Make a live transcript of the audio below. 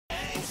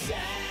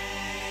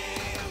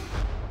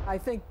I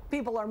think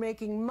people are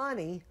making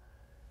money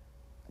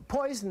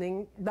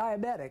poisoning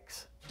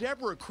diabetics.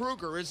 Deborah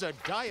Kruger is a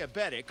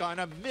diabetic on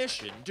a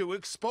mission to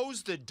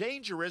expose the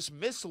dangerous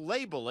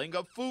mislabeling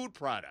of food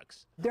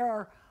products. There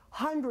are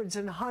hundreds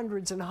and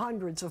hundreds and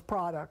hundreds of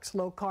products,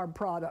 low-carb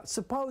products,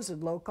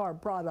 supposed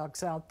low-carb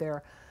products out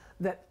there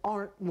that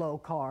aren't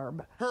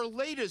low-carb. Her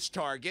latest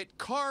target,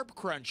 Carb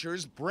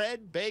Krunchers,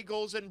 bread,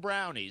 bagels, and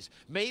brownies,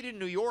 made in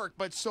New York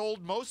but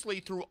sold mostly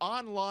through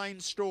online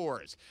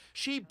stores.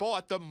 She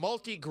bought the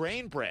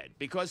multi-grain bread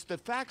because the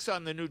facts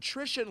on the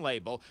nutrition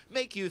label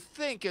make you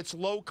think it's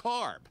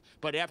low-carb.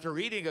 But after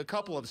eating a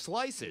couple of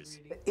slices,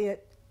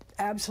 it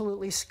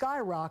absolutely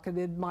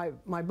skyrocketed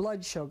my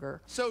blood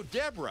sugar. So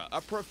Deborah,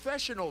 a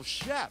professional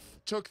chef,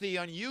 took the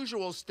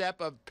unusual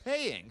step of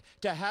paying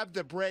to have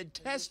the bread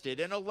tested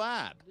in a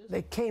lab.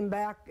 They came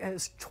back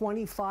as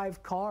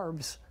 25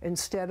 carbs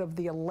instead of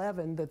the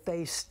 11 that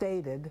they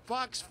stated.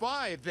 Fox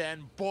 5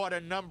 then bought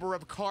a number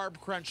of Carb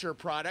Kruncher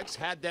products,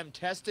 had them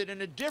tested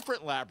in a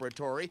different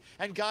laboratory,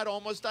 and got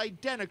almost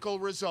identical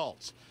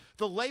results.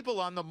 The label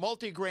on the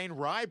multigrain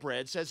rye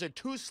bread says a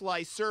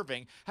 2-slice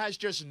serving has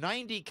just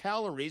 90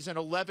 calories and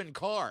 11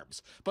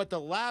 carbs, but the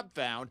lab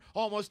found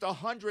almost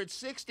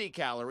 160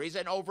 calories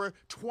and over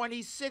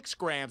 26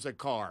 grams of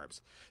carbs.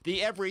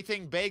 The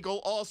everything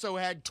bagel also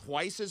had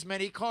twice as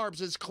many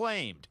carbs as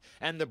claimed,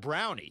 and the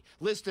brownie,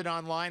 listed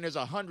online as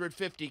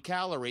 150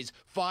 calories,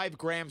 5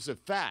 grams of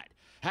fat,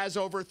 has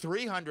over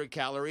 300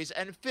 calories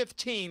and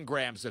 15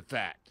 grams of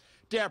fat.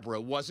 Deborah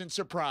wasn't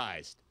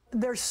surprised.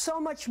 There's so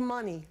much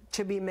money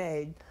to be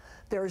made.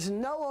 There's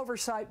no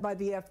oversight by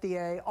the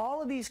FDA.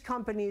 All of these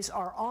companies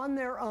are on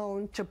their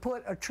own to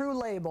put a true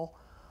label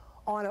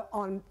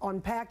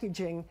on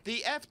packaging.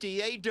 The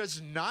FDA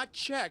does not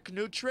check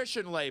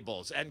nutrition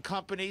labels, and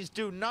companies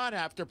do not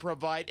have to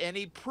provide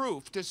any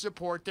proof to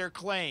support their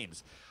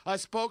claims. A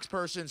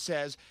spokesperson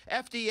says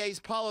FDA's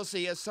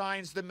policy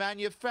assigns the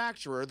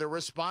manufacturer the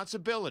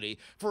responsibility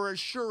for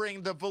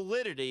assuring the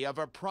validity of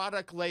a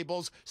product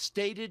label's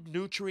stated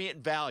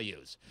nutrient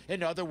values.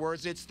 In other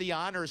words, it's the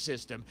honor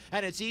system,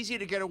 and it's easy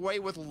to get away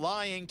with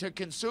lying to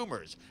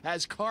consumers,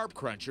 as Carb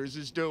Krunchers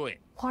is doing.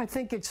 Well, I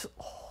think it's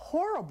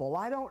horrible.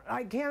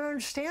 I can't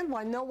understand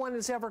why no one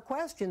has ever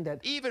questioned it.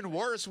 Even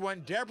worse,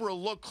 when Deborah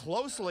looked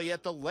closely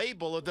at the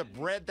label of the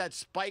bread that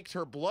spiked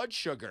her blood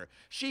sugar,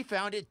 she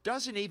found it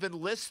doesn't even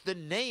list the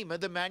name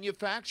of the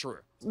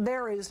manufacturer.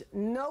 There is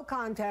no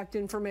contact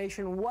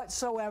information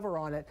whatsoever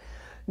on it.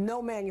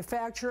 No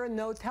manufacturer,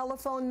 no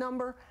telephone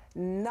number,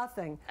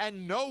 nothing.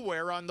 And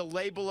nowhere on the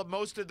label of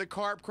most of the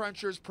Carb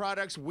Krunchers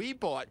products we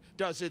bought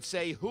does it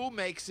say who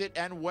makes it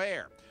and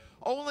where.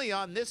 Only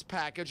on this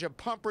package of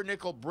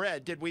pumpernickel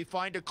bread did we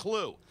find a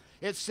clue.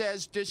 It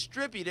says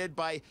distributed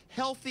by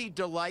Healthy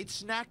Delight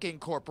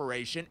Snacking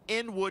Corporation,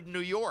 Inwood,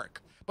 New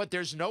York. But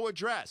there's no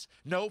address,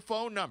 no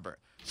phone number.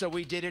 So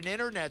we did an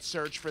internet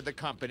search for the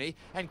company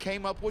and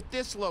came up with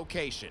this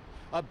location,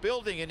 a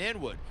building in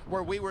Inwood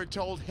where we were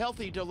told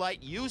Healthy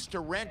Delight used to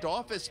rent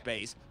office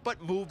space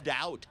but moved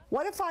out.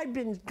 What if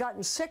I'd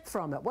gotten sick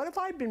from it? What if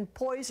I'd been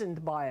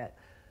poisoned by it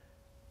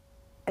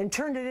and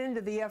turned it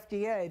into the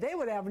FDA? They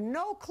would have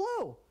no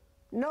clue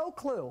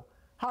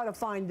how to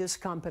find this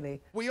company.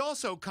 We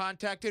also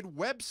contacted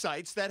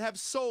websites that have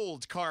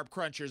sold Carb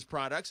Krunchers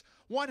products.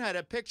 One had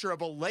a picture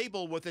of a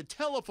label with a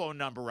telephone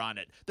number on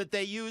it that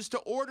they used to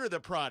order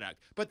the product,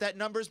 but that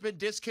number's been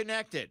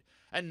disconnected.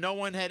 And no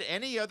one had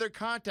any other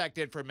contact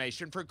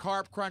information for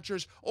Carb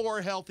Krunchers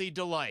or Healthy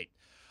Delight.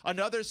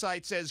 Another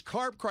site says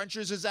Carb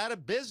Krunchers is out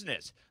of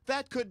business.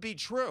 That could be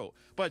true,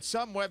 but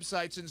some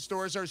websites and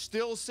stores are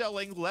still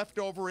selling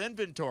leftover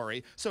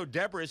inventory, so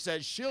Deborah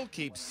says she'll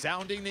keep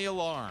sounding the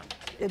alarm.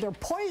 They're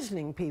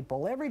poisoning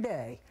people every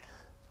day,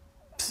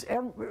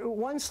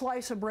 one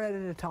slice of bread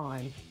at a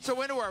time.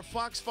 So into our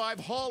Fox 5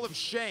 Hall of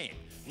Shame,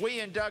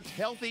 we induct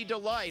Healthy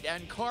Delight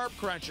and Carb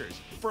Krunchers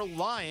for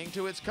lying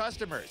to its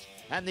customers,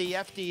 and the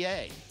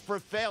FDA for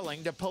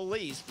failing to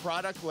police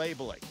product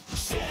labeling.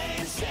 Shame,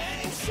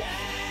 shame, shame.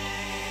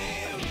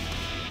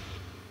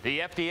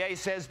 The FDA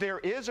says there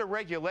is a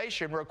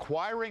regulation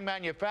requiring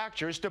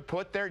manufacturers to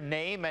put their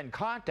name and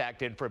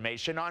contact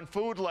information on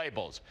food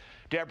labels.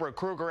 Deborah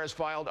Kruger has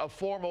filed a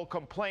formal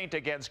complaint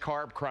against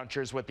Carb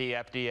Krunchers with the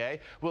FDA.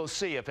 We'll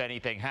see if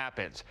anything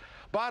happens.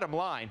 Bottom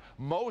line,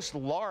 most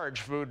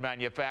large food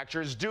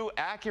manufacturers do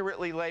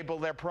accurately label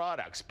their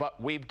products, but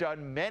we've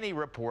done many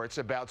reports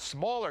about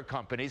smaller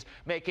companies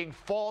making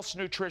false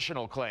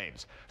nutritional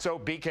claims. So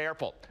be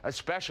careful,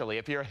 especially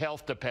if your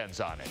health depends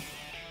on it.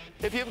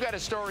 If you've got a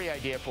story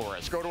idea for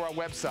us, go to our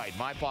website,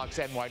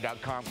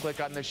 myfoxny.com,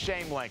 click on the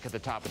shame link at the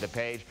top of the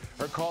page,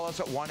 or call us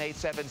at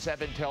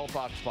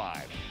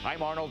 1-877-TEL-FOX5.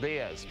 I'm Arnold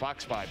Diaz,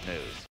 Fox 5 News.